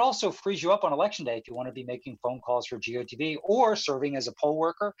 That also frees you up on election day if you want to be making phone calls for GOTV or serving as a poll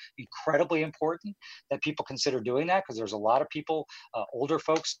worker. Incredibly important that people consider doing that, because there's a lot of people, older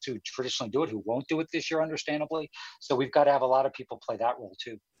folks who traditionally do it, who won't do it this year, understandably. So we've got to have a lot of people play that role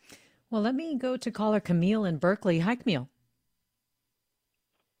too. Well, let me go to caller Camille in Berkeley. Hi, Camille.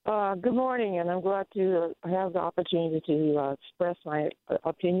 Good morning, and I'm glad to have the opportunity to express my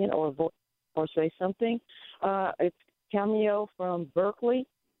opinion or vote or say something. It's Camille from Berkeley,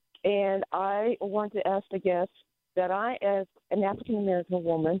 and I want to ask the guests that I, as an African-American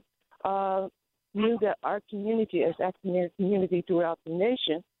woman, knew that our community, as African-American community throughout the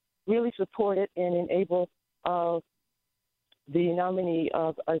nation, really supported and enabled the nominee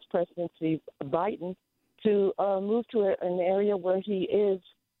of as presidency, Biden, to move to an area where he is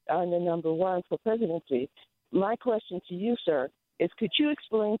the number one for presidency. My question to you, sir, is could you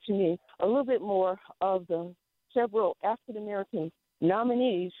explain to me a little bit more of the several African-American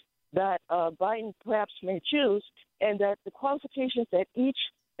nominees that Biden perhaps may choose, and that the qualifications that each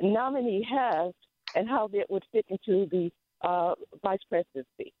nominee has and how that would fit into the vice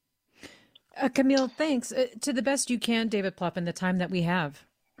presidency? Camille, thanks. To the best you can, David Plouffe, in the time that we have.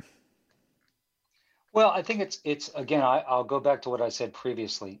 Well, I think it's again, I'll go back to what I said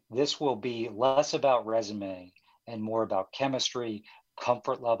previously. This will be less about resume and more about chemistry,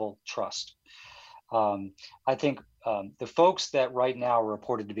 comfort level, trust. I think the folks that right now are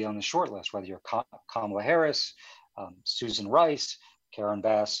reported to be on the short list, whether you're Kamala Harris, Susan Rice, Karen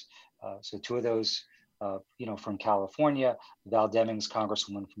Bass, so two of those, from California, Val Demings,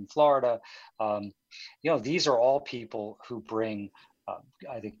 Congresswoman from Florida, these are all people who bring,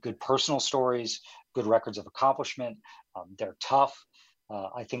 I think, good personal stories, good records of accomplishment. They're tough.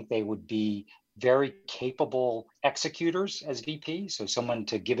 I think they would be very capable executors as VP. So someone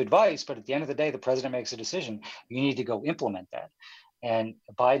to give advice, but at the end of the day, the president makes a decision. You need to go implement that. And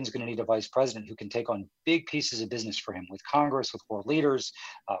Biden's going to need a vice president who can take on big pieces of business for him with Congress, with world leaders,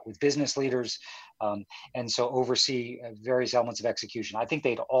 with business leaders, and so oversee various elements of execution. I think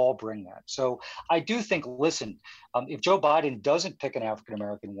they'd all bring that. So I do think, listen, if Joe Biden doesn't pick an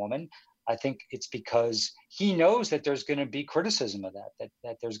African-American woman, I think it's because he knows that there's going to be criticism of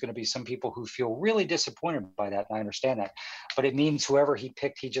that there's going to be some people who feel really disappointed by that. And I understand that. But it means whoever he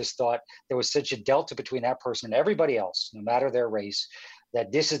picked, he just thought there was such a delta between that person and everybody else, no matter their race,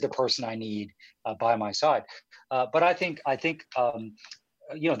 that this is the person I need by my side. But I think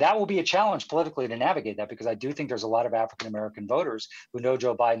that will be a challenge politically to navigate that, because I do think there's a lot of African-American voters who know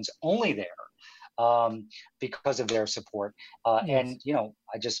Joe Biden's only there because of their support. Yes. And,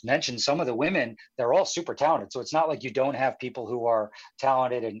 I just mentioned some of the women, they're all super talented. So it's not like you don't have people who are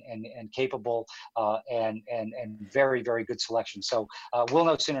talented and capable and very, very good selection. So we'll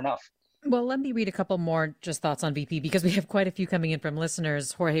know soon enough. Well, let me read a couple more just thoughts on VP, because we have quite a few coming in from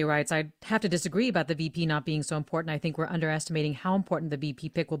listeners. Jorge writes, I'd have to disagree about the VP not being so important. I think we're underestimating how important the VP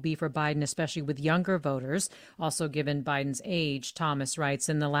pick will be for Biden, especially with younger voters. Also, given Biden's age, Thomas writes,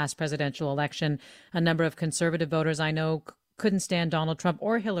 in the last presidential election, a number of conservative voters I know couldn't stand Donald Trump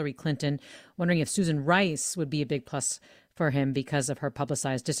or Hillary Clinton, wondering if Susan Rice would be a big plus for him because of her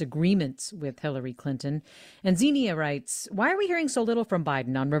publicized disagreements with Hillary Clinton. And Xenia writes, why are we hearing so little from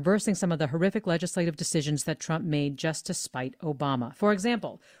Biden on reversing some of the horrific legislative decisions that Trump made just to spite Obama? For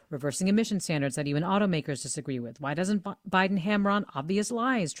example, reversing emission standards that even automakers disagree with. Why doesn't Biden hammer on obvious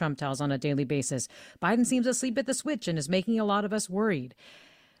lies Trump tells on a daily basis? Biden seems asleep at the switch and is making a lot of us worried.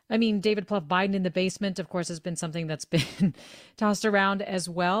 I mean, David Plouffe, Biden in the basement, of course, has been something that's been tossed around as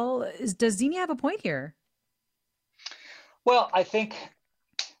well. Does Xenia have a point here? Well, I think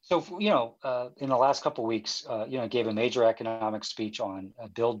so. In the last couple of weeks, gave a major economic speech on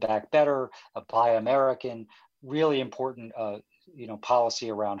Build Back Better, Buy American, really important policy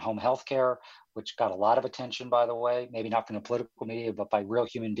around home health care, which got a lot of attention, by the way, maybe not from the political media, but by real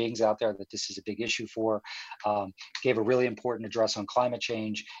human beings out there that this is a big issue for. Gave a really important address on climate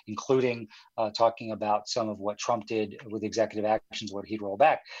change, including talking about some of what Trump did with executive actions, what he'd roll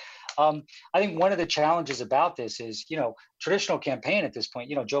back. I think one of the challenges about this is, traditional campaign at this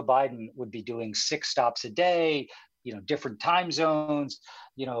point, Joe Biden would be doing 6 stops a day, different time zones,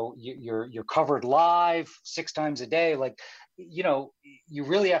 you're covered live 6 times a day. Like, you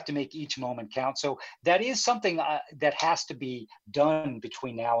really have to make each moment count. So that is something that has to be done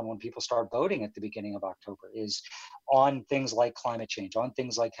between now and when people start voting at the beginning of October, is on things like climate change, on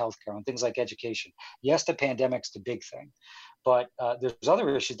things like healthcare, on things like education. Yes, the pandemic's the big thing, but there's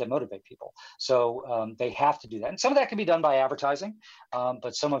other issues that motivate people. So they have to do that. And some of that can be done by advertising,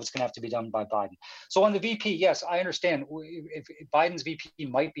 but some of it's going to have to be done by Biden. So on the VP, yes, I understand if Biden's VP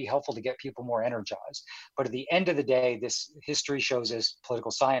might be helpful to get people more energized. But at the end of the day, this history shows us,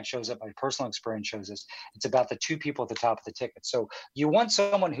 political science shows us, my personal experience shows us, it's about the 2 people at the top of the ticket. So you want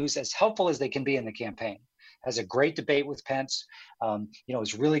someone who's as helpful as they can be in the campaign, has a great debate with Pence,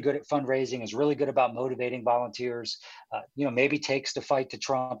 is really good at fundraising, is really good about motivating volunteers, maybe takes the fight to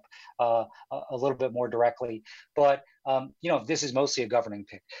Trump a little bit more directly. But, this is mostly a governing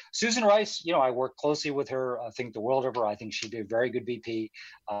pick. Susan Rice, I work closely with her. I think the world of her. I think she'd be a very good VP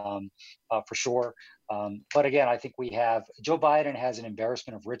for sure. But again, I think Joe Biden has an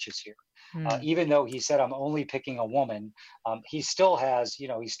embarrassment of riches here. Even though he said, I'm only picking a woman, he still has,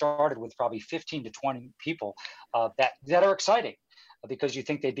 he started with probably 15 to 20 people that are exciting, because you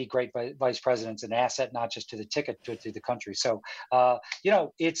think they'd be great vice presidents, an asset, not just to the ticket, to the country. So,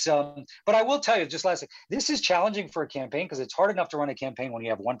 it's, but I will tell you, just lastly, this is challenging for a campaign because it's hard enough to run a campaign when you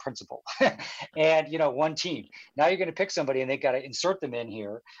have one principal and, one team. Now you're going to pick somebody and they've got to insert them in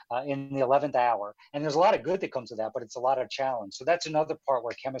here in the 11th hour. And there's a lot of good that comes with that, but it's a lot of challenge. So that's another part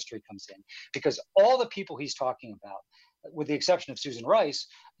where chemistry comes in, because all the people he's talking about, with the exception of Susan Rice,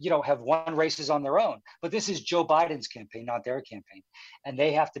 have won races on their own. But this is Joe Biden's campaign, not their campaign. And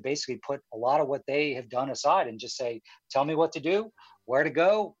they have to basically put a lot of what they have done aside and just say, tell me what to do, where to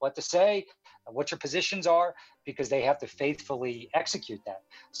go, what to say, what your positions are, because they have to faithfully execute that.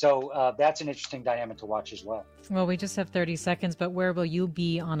 So that's an interesting dynamic to watch as well. Well, we just have 30 seconds, but where will you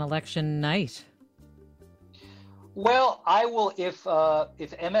be on election night? Well, I will, if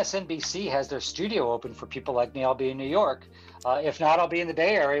MSNBC has their studio open for people like me, I'll be in New York. If not, I'll be in the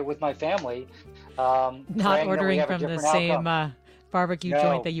Bay Area with my family. Not ordering from the same barbecue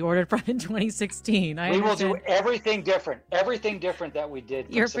joint that you ordered from in 2016. We will do everything different that we did.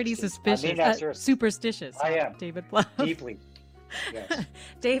 You're pretty suspicious, superstitious. I am. David Plouffe. Deeply. Yes.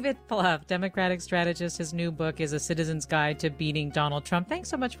 David Plouffe, Democratic strategist. His new book is A Citizen's Guide to Beating Donald Trump. Thanks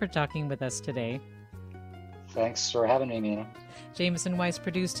so much for talking with us today. Thanks for having me, Mina. Jameson Weiss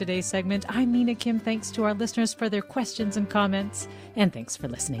produced today's segment. I'm Mina Kim. Thanks to our listeners for their questions and comments. And thanks for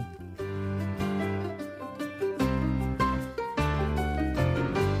listening.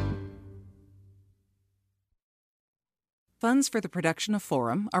 Funds for the production of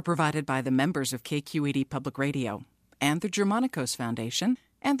Forum are provided by the members of KQED Public Radio and the Germanicos Foundation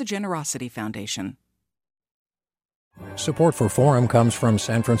and the Generosity Foundation. Support for Forum comes from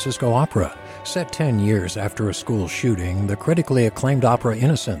San Francisco Opera. Set 10 years after a school shooting, the critically acclaimed opera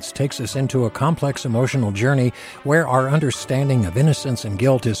Innocence takes us into a complex emotional journey where our understanding of innocence and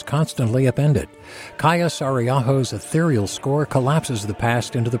guilt is constantly upended. Kaya Sariaho's ethereal score collapses the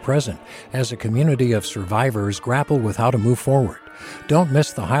past into the present as a community of survivors grapple with how to move forward. Don't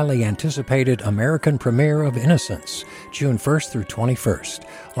miss the highly anticipated American premiere of Innocence, June 1st through 21st.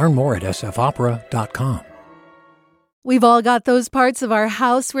 Learn more at sfopera.com. We've all got those parts of our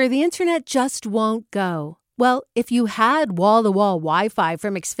house where the internet just won't go. Well, if you had wall-to-wall Wi-Fi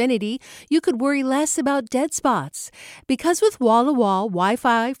from Xfinity, you could worry less about dead spots. Because with wall-to-wall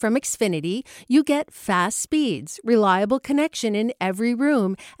Wi-Fi from Xfinity, you get fast speeds, reliable connection in every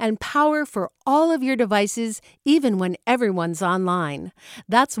room, and power for all of your devices, even when everyone's online.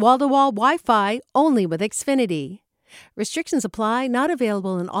 That's wall-to-wall Wi-Fi only with Xfinity. Restrictions apply, not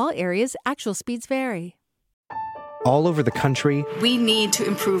available in all areas. Actual speeds vary. All over the country, we need to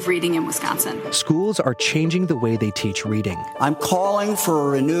improve reading in Wisconsin. Schools are changing the way they teach reading. I'm calling for a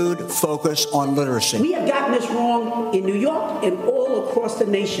renewed focus on literacy. We have gotten this wrong in New York and all across the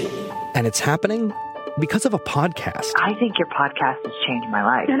nation. And it's happening because of a podcast. I think your podcast has changed my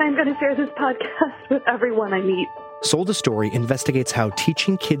life. And I'm going to share this podcast with everyone I meet. Sold a Story investigates how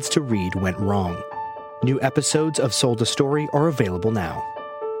teaching kids to read went wrong. New episodes of Sold a Story are available now.